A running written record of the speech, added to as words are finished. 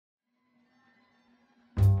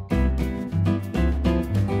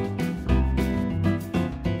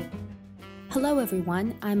Hello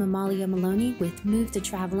everyone, I'm Amalia Maloney with Move to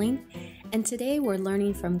Traveling, and today we're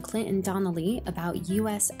learning from Clinton Donnelly about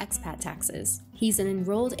U.S. expat taxes. He's an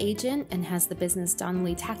enrolled agent and has the business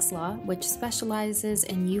Donnelly Tax Law, which specializes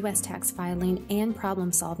in U.S. tax filing and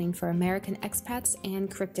problem solving for American expats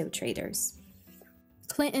and crypto traders.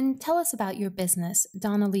 Clinton, tell us about your business,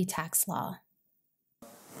 Donnelly Tax Law.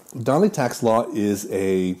 Donnelly Tax Law is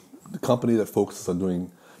a company that focuses on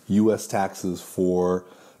doing U.S. taxes for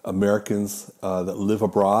Americans that live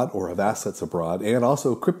abroad or have assets abroad, and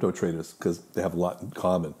also crypto traders because they have a lot in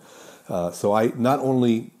common. So I not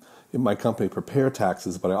only in my company prepare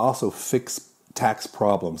taxes, but I also fix tax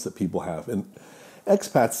problems that people have. And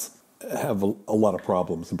expats have a lot of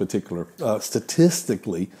problems in particular.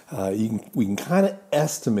 Statistically, we can kind of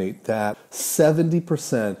estimate that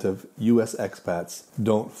 70% of U.S. expats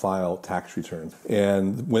don't file tax returns,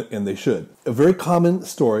 and they should. A very common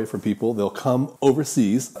story for people, they'll come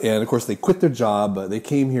overseas, and of course they quit their job, they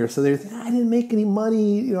came here, so they think, I didn't make any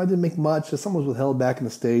money, I didn't make much, someone was withheld back in the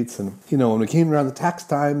States, and when it came around the tax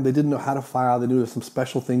time, they didn't know how to file, they knew there were some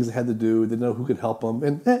special things they had to do, they didn't know who could help them,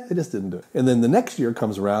 and they just didn't do it. And then the next year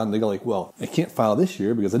comes around, and they go like, well, I can't file this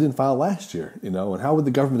year because I didn't file last year, and how would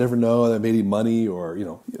the government ever know that I made any money or,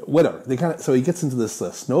 whatever. So he gets into this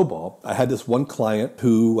snowball. I had this one client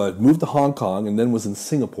who moved to Hong Kong and then was in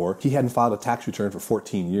Singapore. He hadn't filed a tax return for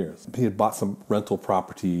 14 years. He had bought some rental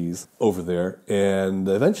properties over there, and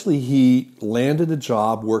eventually he landed a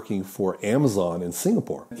job working for Amazon in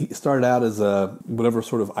Singapore. He started out as a whatever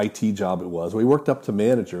sort of IT job it was. Well, he worked up to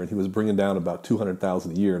manager, and he was bringing down about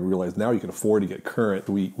 $200,000 a year, and realized now you can afford to get current.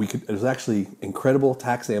 There's actually incredible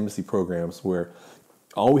tax amnesty programs where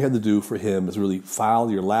all we had to do for him is really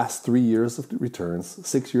file your last 3 years of returns,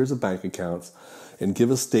 6 years of bank accounts, and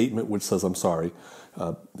give a statement which says, I'm sorry,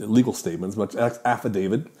 legal statements, much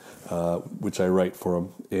affidavit, which I write for him,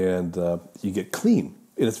 and you get clean.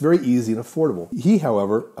 And it's very easy and affordable. He,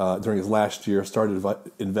 however, during his last year, started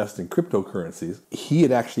investing in cryptocurrencies. He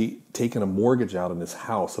had actually taken a mortgage out on his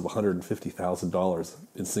house of $150,000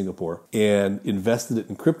 in Singapore and invested it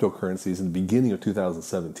in cryptocurrencies in the beginning of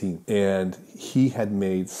 2017. And he had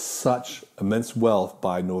made such immense wealth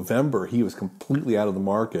by November, he was completely out of the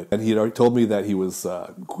market. And he had already told me that he was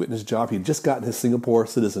quitting his job. He had just gotten his Singapore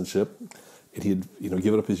citizenship. And he had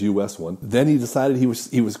given up his U.S. one. Then he decided he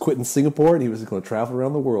was quitting Singapore and he was going to travel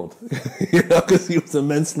around the world, because he was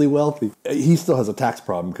immensely wealthy. He still has a tax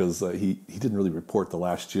problem because he didn't really report the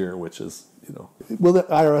last year, which is, will the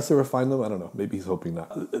IRS ever find them? I don't know. Maybe he's hoping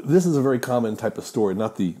not. This is a very common type of story,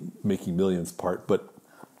 not the making millions part, but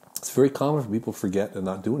it's very common for people to forget and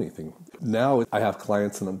not do anything. Now I have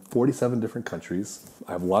clients in 47 different countries.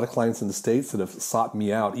 I have a lot of clients in the States that have sought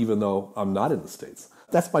me out even though I'm not in the States.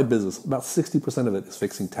 That's my business. About 60% of it is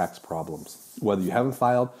fixing tax problems. Whether you haven't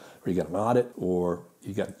filed, or you got an audit, or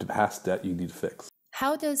you got past debt you need to fix.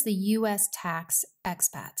 How does the U.S. tax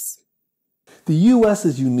expats? The U.S.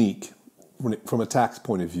 is unique from a tax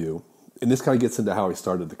point of view, and this kind of gets into how I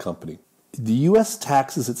started the company. The U.S.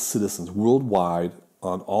 taxes its citizens worldwide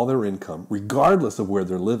on all their income, regardless of where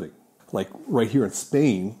they're living. Like right here in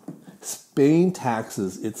Spain, Spain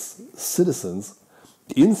taxes its citizens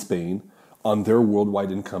in Spain on their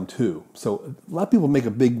worldwide income too. So a lot of people make a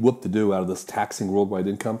big whoop-to-do out of this taxing worldwide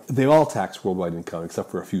income. They all tax worldwide income except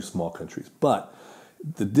for a few small countries. But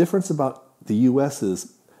the difference about the U.S.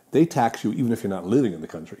 is they tax you even if you're not living in the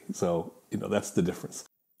country. So, that's the difference.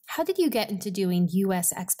 How did you get into doing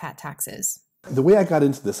U.S. expat taxes? The way I got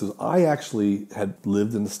into this is I actually had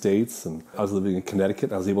lived in the States, and I was living in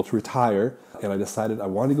Connecticut. I was able to retire, and I decided I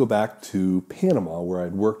wanted to go back to Panama where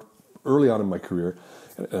I'd worked early on in my career.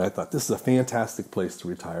 And I thought, this is a fantastic place to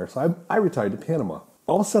retire. So I retired to Panama.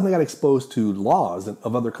 All of a sudden, I got exposed to laws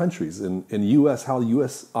of other countries in the U.S., how the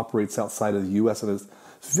U.S. operates outside of the U.S. And it's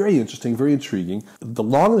very interesting, very intriguing. The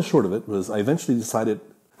long and the short of it was I eventually decided,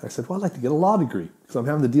 I'd like to get a law degree because I'm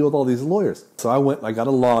having to deal with all these lawyers. So I got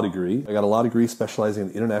a law degree. I got a law degree specializing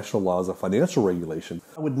in international laws of financial regulation.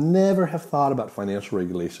 I would never have thought about financial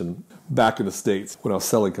regulation back in the States when I was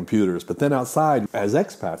selling computers. But then outside, as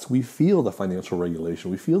expats, we feel the financial regulation.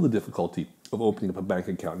 We feel the difficulty of opening up a bank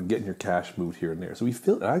account and getting your cash moved here and there. So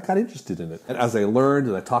I got interested in it. And as I learned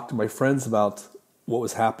and I talked to my friends about what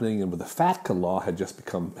was happening, and with the FATCA law had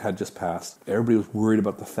just passed. Everybody was worried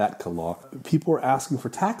about the FATCA law. People were asking for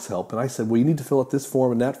tax help, and I said, well, you need to fill out this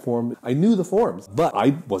form and that form. I knew the forms, but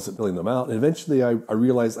I wasn't filling them out. And eventually I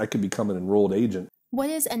realized I could become an enrolled agent. What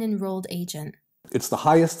is an enrolled agent? It's the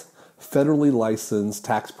highest federally licensed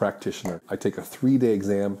tax practitioner. I take a 3-day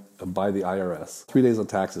exam by the IRS. 3 days on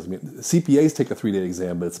taxes. CPAs take a 3-day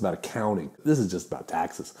exam, but it's about accounting. This is just about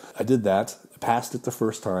taxes. I did that, passed it the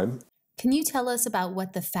first time. Can you tell us about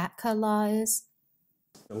what the FATCA law is?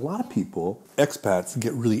 A lot of people, expats,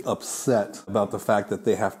 get really upset about the fact that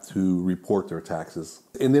they have to report their taxes.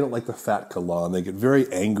 And they don't like the FATCA law, and they get very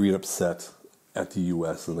angry and upset at the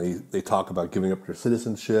U.S., and they talk about giving up their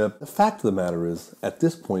citizenship. The fact of the matter is, at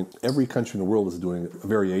this point, every country in the world is doing a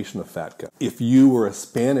variation of FATCA. If you were a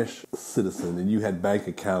Spanish citizen and you had bank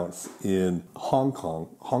accounts in Hong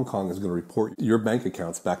Kong, Hong Kong is going to report your bank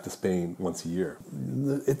accounts back to Spain once a year.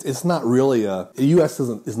 It's not really the U.S.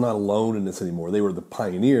 is not alone in this anymore. They were the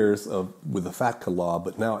pioneers with the FATCA law,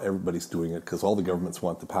 but now everybody's doing it because all the governments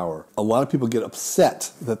want the power. A lot of people get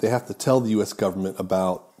upset that they have to tell the U.S. government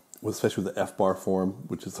about, especially with the FBAR form,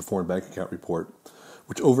 which is the Foreign Bank Account Report,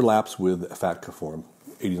 which overlaps with the FATCA form,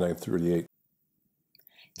 8938.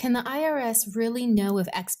 Can the IRS really know if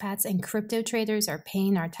expats and crypto traders are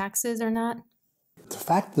paying our taxes or not? The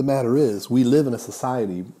fact of the matter is, we live in a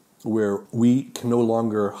society where we can no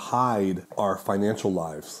longer hide our financial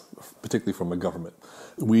lives, particularly from a government.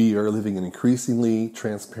 We are living in an increasingly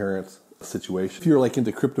transparent situation. If you're like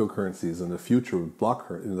into cryptocurrencies and the future of block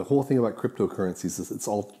currency, the whole thing about cryptocurrencies is it's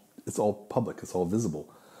all public, it's all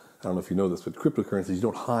visible. I don't know if you know this, but cryptocurrencies, you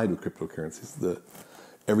don't hide with cryptocurrencies.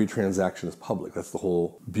 Every transaction is public. That's the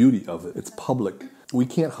whole beauty of it. It's public. We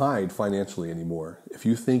can't hide financially anymore. If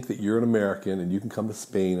you think that you're an American and you can come to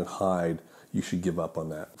Spain and hide, you should give up on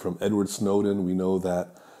that. From Edward Snowden, we know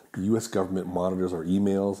that the U.S. government monitors our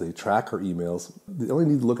emails. They track our emails. They only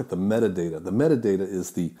need to look at the metadata. The metadata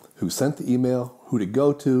is who sent the email, who to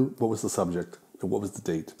go to, what was the subject, and what was the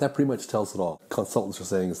date. That pretty much tells it all. Consultants are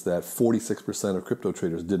saying is that 46% of crypto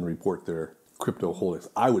traders didn't report their crypto holdings.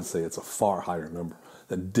 I would say it's a far higher number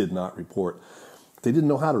that did not report. They didn't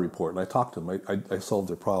know how to report, and I talked to them. I solved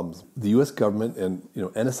their problems. The U.S. government and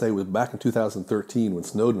NSA was back in 2013 when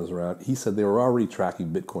Snowden was around. He said they were already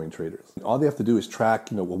tracking Bitcoin traders. All they have to do is track.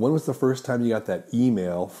 When was the first time you got that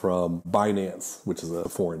email from Binance, which is a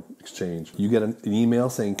foreign exchange? You get an email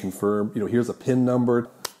saying confirm. Here's a PIN number.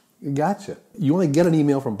 Gotcha. You only get an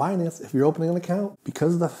email from Binance if you're opening an account.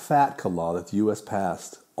 Because of the FATCA law that the U.S.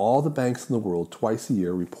 passed, all the banks in the world twice a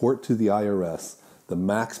year report to the IRS the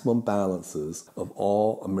maximum balances of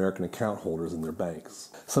all American account holders in their banks.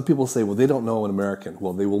 Some people say, well, they don't know an American.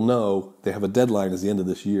 Well, they will know. They have a deadline at the end of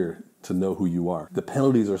this year to know who you are. The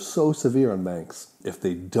penalties are so severe on banks if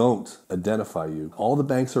they don't identify you. All the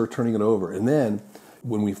banks are turning it over. And then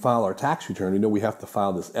when we file our tax return, we have to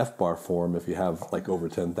file this FBAR form if you have like over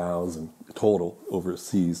 10,000 total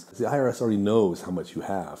overseas. The IRS already knows how much you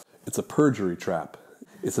have. It's a perjury trap.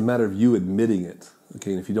 It's a matter of you admitting it.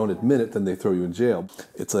 Okay, and if you don't admit it, then they throw you in jail.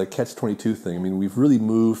 It's a catch-22 thing. We've really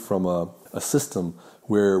moved from a system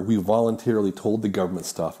where we voluntarily told the government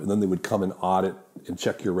stuff, and then they would come and audit and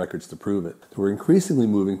check your records to prove it. So we're increasingly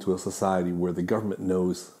moving to a society where the government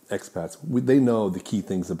knows expats. They know the key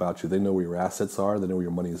things about you. They know where your assets are. They know where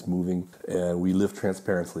your money is moving, and we live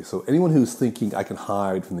transparently. So anyone who's thinking I can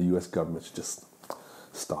hide from the U.S. government should just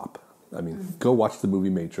stop. Go watch the movie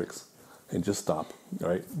Matrix. And just stop, all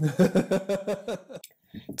right?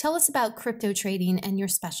 Tell us about crypto trading and your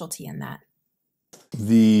specialty in that.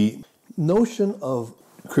 The notion of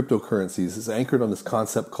cryptocurrencies is anchored on this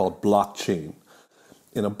concept called blockchain.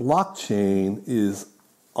 And a blockchain is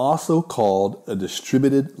also called a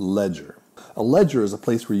distributed ledger. A ledger is a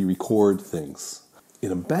place where you record things.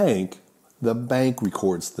 In a bank, the bank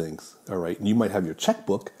records things, all right? And you might have your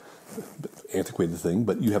checkbook, antiquated thing,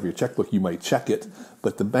 but you have your checkbook, you might check it,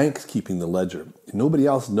 but the bank's keeping the ledger. Nobody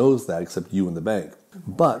else knows that except you and the bank.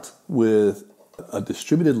 But with a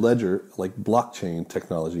distributed ledger like blockchain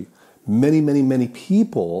technology, many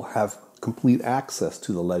people have complete access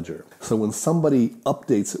to the ledger. So when somebody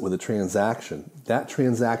updates it with a transaction, that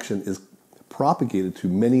transaction is propagated to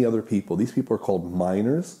many other people. These people are called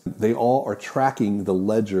miners. They all are tracking the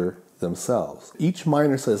ledger themselves. Each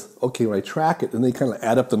miner says, okay, when I track it, and they kind of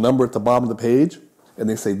add up the number at the bottom of the page, and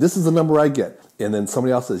they say, this is the number I get. And then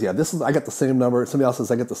somebody else says, yeah, I got the same number. Somebody else says,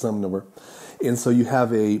 I get the same number. And so you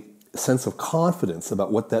have a sense of confidence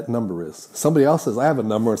about what that number is. Somebody else says, I have a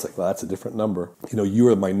number. It's like, well, that's a different number.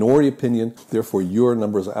 You're a minority opinion, therefore your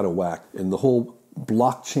numbers are out of whack. And the whole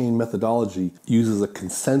blockchain methodology uses a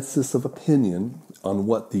consensus of opinion on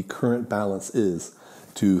what the current balance is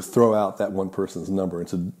to throw out that one person's number and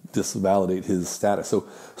to disvalidate his status. So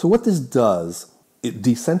what this does, it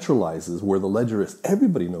decentralizes where the ledger is.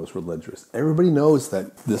 Everybody knows where the ledger is. Everybody knows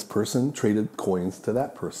that this person traded coins to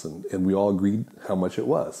that person, and we all agreed how much it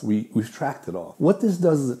was. We've tracked it all. What this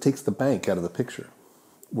does is it takes the bank out of the picture,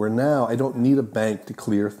 where now I don't need a bank to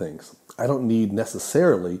clear things. I don't need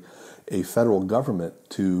necessarily a federal government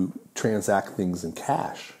to transact things in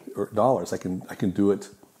cash or dollars. I can do it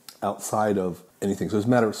outside of anything. So it's a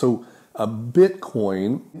matter of, so a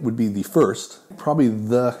Bitcoin would be the first, probably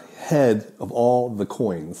the head of all the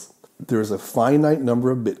coins. There's a finite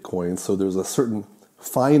number of Bitcoins, so there's a certain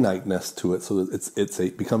finiteness to it, so that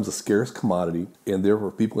it becomes a scarce commodity, and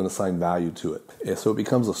therefore people can assign value to it. And so it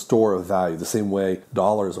becomes a store of value, the same way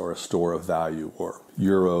dollars are a store of value, or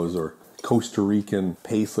euros, or Costa Rican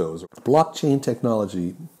pesos. Blockchain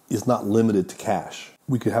technology is not limited to cash.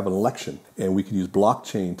 We could have an election, and we could use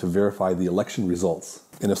blockchain to verify the election results.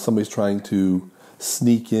 And if somebody's trying to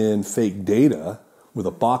sneak in fake data with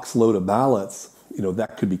a box load of ballots,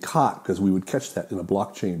 that could be caught, because we would catch that in a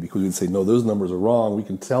blockchain, because we'd say, no, those numbers are wrong. We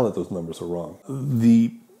can tell that those numbers are wrong.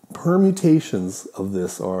 The permutations of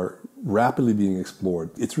this are rapidly being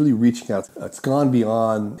explored. It's really reaching out. It's gone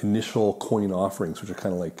beyond initial coin offerings, which are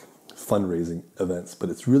kind of like fundraising events, but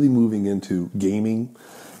it's really moving into gaming.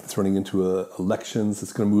 It's running into elections.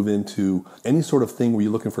 It's going to move into any sort of thing where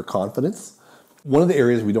you're looking for confidence. One of the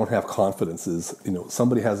areas we don't have confidence is,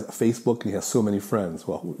 somebody has Facebook and he has so many friends.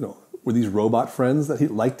 Well, were these robot friends that he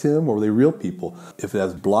liked him, or were they real people? If it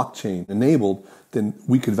has blockchain enabled, then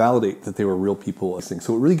we could validate that they were real people.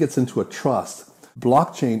 So it really gets into a trust.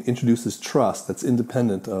 Blockchain introduces trust that's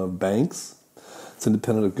independent of banks. It's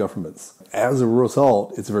independent of governments. As a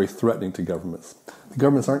result, it's very threatening to governments. The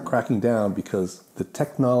governments aren't cracking down because the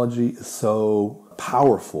technology is so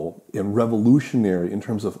powerful and revolutionary in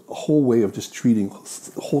terms of a whole way of just treating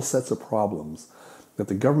whole sets of problems, that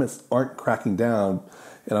the governments aren't cracking down.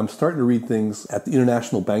 And I'm starting to read things at the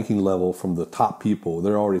international banking level from the top people.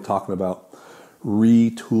 They're already talking about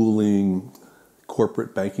retooling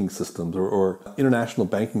corporate banking systems or international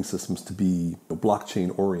banking systems to be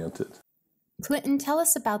blockchain oriented. Clinton, tell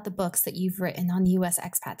us about the books that you've written on U.S.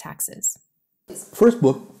 expat taxes. First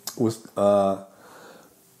book was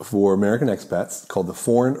for American expats, called The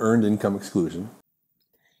Foreign Earned Income Exclusion.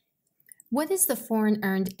 What is the foreign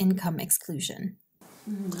earned income exclusion?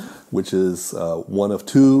 Which is one of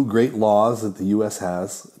two great laws that the U.S.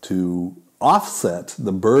 has to offset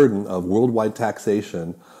the burden of worldwide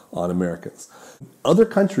taxation on Americans. Other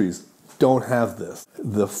countries don't have this.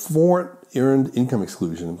 The foreign earned income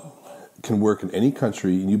exclusion can work in any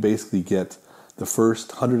country, and you basically get the first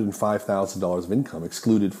 $105,000 of income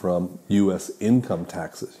excluded from U.S. income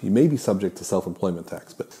taxes. You may be subject to self-employment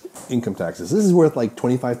tax, but income taxes. This is worth like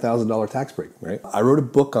 $25,000 tax break, right? I wrote a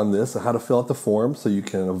book on this, on how to fill out the form so you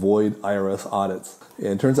can avoid IRS audits. And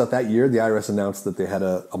it turns out that year, the IRS announced that they had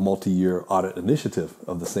a multi-year audit initiative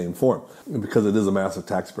of the same form, because it is a massive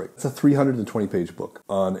tax break. It's a 320-page book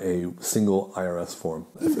on a single IRS form.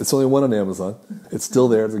 It's only one on Amazon. It's still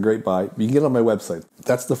there. It's a great buy. You can get it on my website.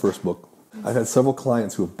 That's the first book. I've had several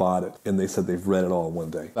clients who have bought it, and they said they've read it all in one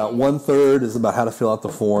day. About 1/3 is about how to fill out the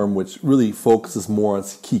form, which really focuses more on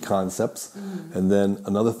key concepts. And then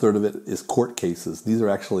another third of it is court cases. These are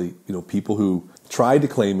actually, people who tried to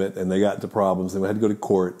claim it, and they got into problems, and they had to go to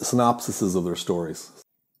court. Synopsises of their stories.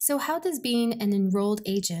 So how does being an enrolled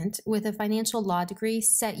agent with a financial law degree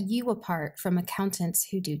set you apart from accountants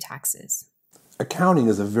who do taxes? Accounting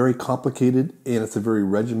is a very complicated and it's a very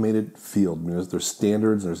regimented field. There's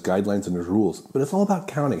standards, there's guidelines, and there's rules. But it's all about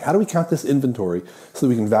counting. How do we count this inventory so that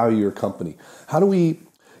we can value your company? How do we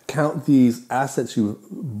count these assets you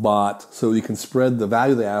bought so you can spread the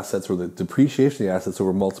value of the assets or the depreciation of the assets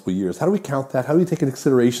over multiple years? How do we count that? How do we take into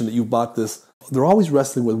consideration that you bought this? They're always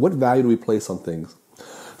wrestling with what value do we place on things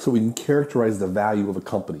so we can characterize the value of a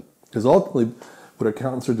company. Because ultimately, what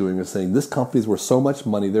accountants are doing is saying this company's worth so much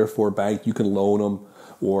money, therefore, bank, you can loan them,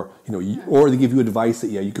 or or they give you advice that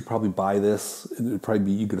you could probably buy this, it'd probably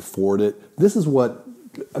be you could afford it. This is what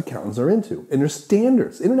accountants are into, and there's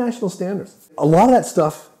standards, international standards. A lot of that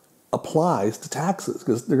stuff applies to taxes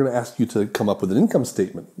because they're going to ask you to come up with an income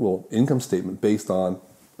statement. Well, income statement based on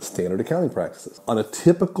standard accounting practices. On a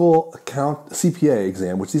typical CPA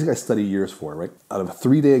exam, which these guys study years for, right? Out of a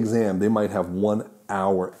 3-day exam, they might have 1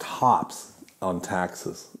 hour tops on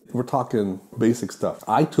taxes. We're talking basic stuff.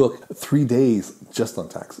 I took 3 days just on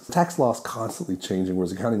taxes. Tax law is constantly changing,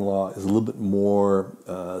 whereas accounting law is a little bit more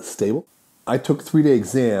stable. I took a 3-day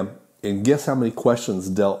exam, and guess how many questions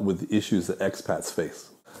dealt with the issues that expats face?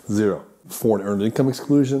 0. Foreign earned income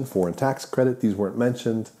exclusion, foreign tax credit, these weren't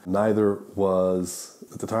mentioned. Neither was,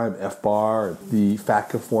 at the time, FBAR, the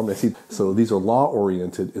FATCA form. So these are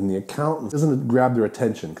law-oriented, and the accountant doesn't grab their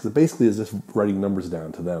attention, because it basically is just writing numbers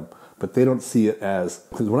down to them. But they don't see it as,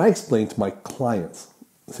 because when I explain to my clients,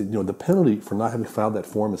 I say, the penalty for not having filed that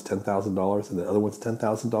form is $10,000, and the other one's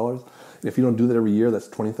 $10,000. And if you don't do that every year, that's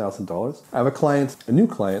 $20,000. I have a new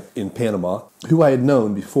client in Panama, who I had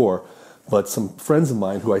known before, but some friends of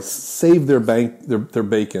mine who I saved their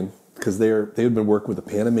bacon, because they had been working with a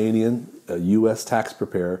Panamanian, a U.S. tax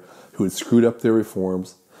preparer who had screwed up their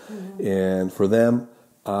reforms. Mm-hmm. And for them,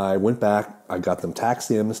 I went back, I got them tax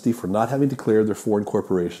amnesty for not having declared their foreign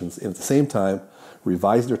corporations, and at the same time,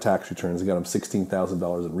 revised their tax returns and got them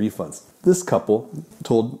 $16,000 in refunds. This couple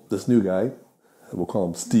told this new guy, we'll call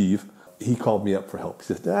him Steve, he called me up for help.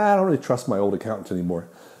 He said, I don't really trust my old accountant anymore.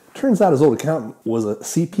 Turns out his old accountant was a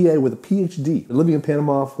CPA with a PhD, living in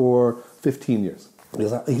Panama for 15 years.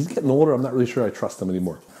 He's getting older, I'm not really sure I trust him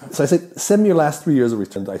anymore. So I said, send me your last 3 years of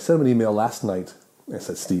returns. I sent him an email last night. I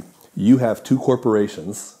said, Steve, you have 2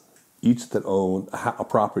 corporations, each that own a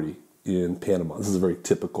property in Panama. This is a very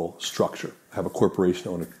typical structure. Have a corporation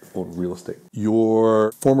own real estate.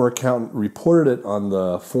 Your former accountant reported it on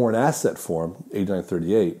the foreign asset form,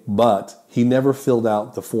 8938, but he never filled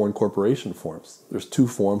out the foreign corporation forms. There's 2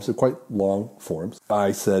 forms, they're quite long forms.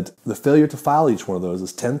 I said, the failure to file each one of those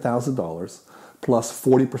is $10,000 plus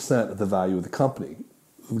 40% of the value of the company.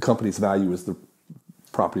 The company's value is the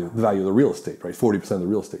property, the value of the real estate, right? 40% of the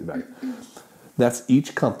real estate value. That's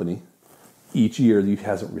each company, each year that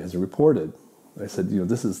hasn't reported. I said,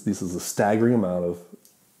 this is a staggering amount of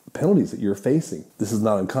penalties that you're facing. This is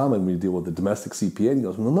not uncommon when you deal with the domestic CPA. And he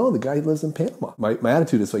goes, well, no, the guy lives in Panama. My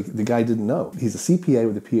attitude is like, the guy didn't know. He's a CPA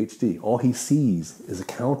with a PhD. All he sees is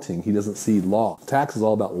accounting. He doesn't see law. Tax is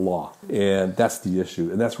all about law. And that's the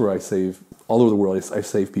issue. And that's where I save, all over the world, I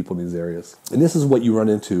save people in these areas. And this is what you run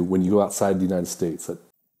into when you go outside the United States.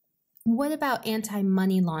 What about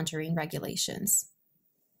anti-money laundering regulations?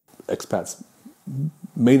 Expats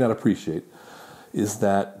may not appreciate is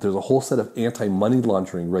that there's a whole set of anti-money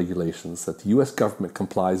laundering regulations that the U.S. government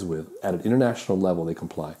complies with. At an international level, they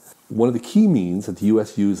comply. One of the key means that the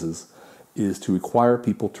U.S. uses is to require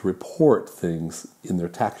people to report things in their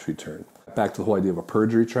tax return. Back to the whole idea of a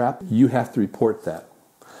perjury trap, you have to report that.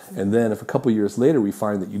 And then if a couple years later we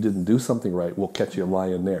find that you didn't do something right, we'll catch you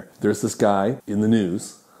lying there. There's this guy in the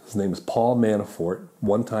news. His name is Paul Manafort,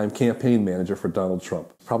 one-time campaign manager for Donald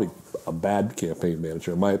Trump. Probably a bad campaign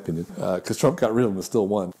manager, in my opinion, because Trump got rid of him and still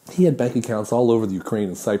won. He had bank accounts all over the Ukraine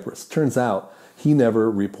and Cyprus. Turns out he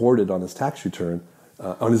never reported on his tax return,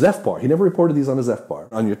 on his F-bar. He never reported these on his F-bar.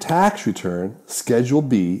 On your tax return, Schedule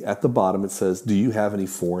B, at the bottom, it says, do you have any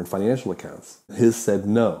foreign financial accounts? His said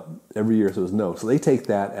no. Every year it was no. So they take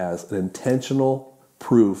that as an intentional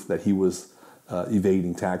proof that he was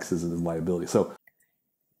evading taxes and his liability.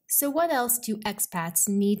 So what else do expats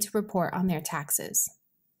need to report on their taxes?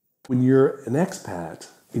 When you're an expat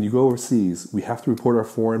and you go overseas, we have to report our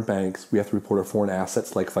foreign banks. We have to report our foreign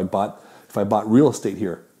assets. Like if I bought real estate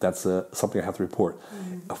here, that's something I have to report.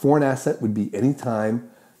 Mm-hmm. A foreign asset would be any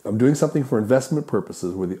time I'm doing something for investment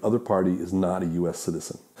purposes where the other party is not a U.S.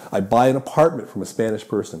 citizen. I buy an apartment from a Spanish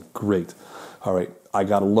person. Great. All right. I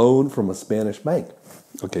got a loan from a Spanish bank.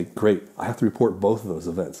 Okay, great. I have to report both of those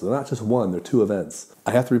events. They're not just one, they're 2 events.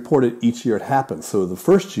 I have to report it each year it happens. So the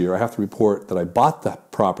first year I have to report that I bought the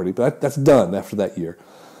property, but that's done after that year.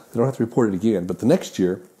 I don't have to report it again. But the next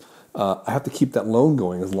year, I have to keep that loan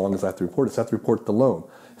going as long as I have to report it. So I have to report the loan.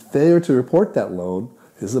 Failure to report that loan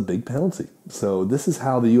is a big penalty. So this is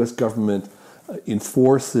how the U.S. government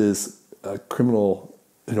enforces criminal,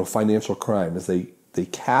 financial crime, is they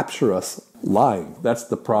capture us lying. That's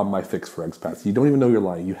the problem I fix for expats. You don't even know you're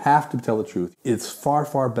lying. You have to tell the truth. It's far,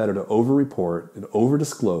 far better to over-report and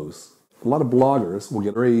over-disclose. A lot of bloggers will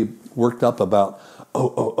get very worked up about,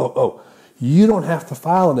 you don't have to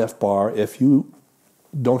file an F-bar if you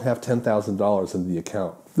don't have $10,000 in the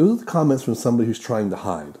account. Those are the comments from somebody who's trying to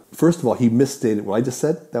hide. First of all, he misstated what I just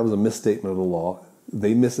said. That was a misstatement of the law.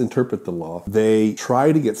 They misinterpret the law. They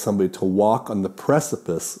try to get somebody to walk on the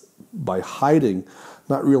precipice by hiding,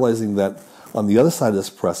 not realizing that on the other side of this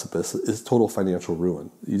precipice is total financial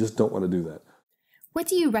ruin. You just don't want to do that. What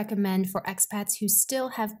do you recommend for expats who still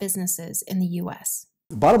have businesses in the U.S.?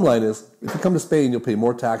 The bottom line is, if you come to Spain, you'll pay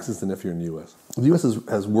more taxes than if you're in the U.S. The U.S.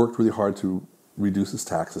 has worked really hard to reduce its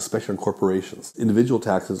taxes, especially on corporations. Individual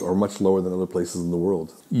taxes are much lower than other places in the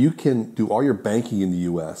world. You can do all your banking in the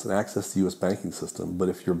U.S. and access the U.S. banking system, but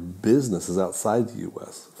if your business is outside the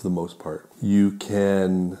U.S., for the most part, you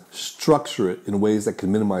can structure it in ways that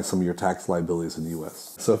can minimize some of your tax liabilities in the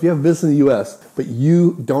U.S. So if you have a business in the U.S., but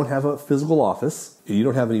you don't have a physical office, and you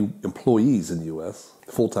don't have any employees in the U.S.,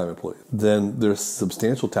 full-time employees, then there's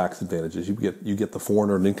substantial tax advantages. You get the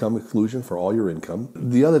foreign earned income exclusion for all your income.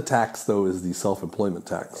 The other tax, though, is the self-employment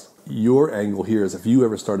tax. Your angle here is if you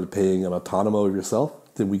ever started paying an autonomo of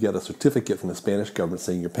yourself, then we get a certificate from the Spanish government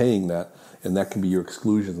saying you're paying that, and that can be your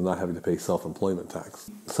exclusion of not having to pay self-employment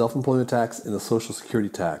tax. Self-employment tax and the Social Security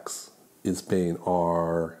tax in Spain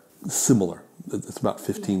are similar. It's about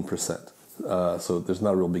 15%. So there's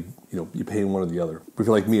not a real big, you pay in one or the other. If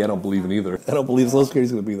you're like me, I don't believe in either. I don't believe Social Security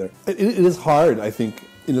is going to be there. It is hard, I think,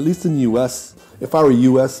 at least in the U.S. If I were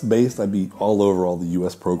U.S. based, I'd be all over all the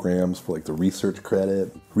U.S. programs for like the research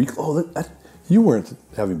credit. You weren't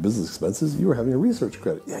having business expenses. You were having a research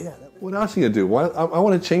credit. Yeah. What else are you going to do? I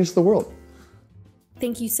want to change the world.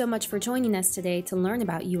 Thank you so much for joining us today to learn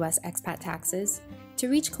about U.S. expat taxes. To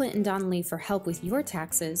reach Clinton Donnelly for help with your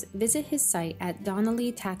taxes, visit his site at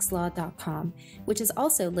donnellytaxlaw.com, which is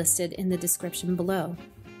also listed in the description below.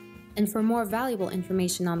 And for more valuable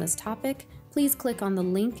information on this topic, please click on the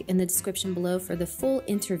link in the description below for the full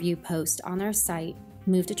interview post on our site,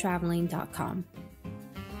 movetotraveling.com.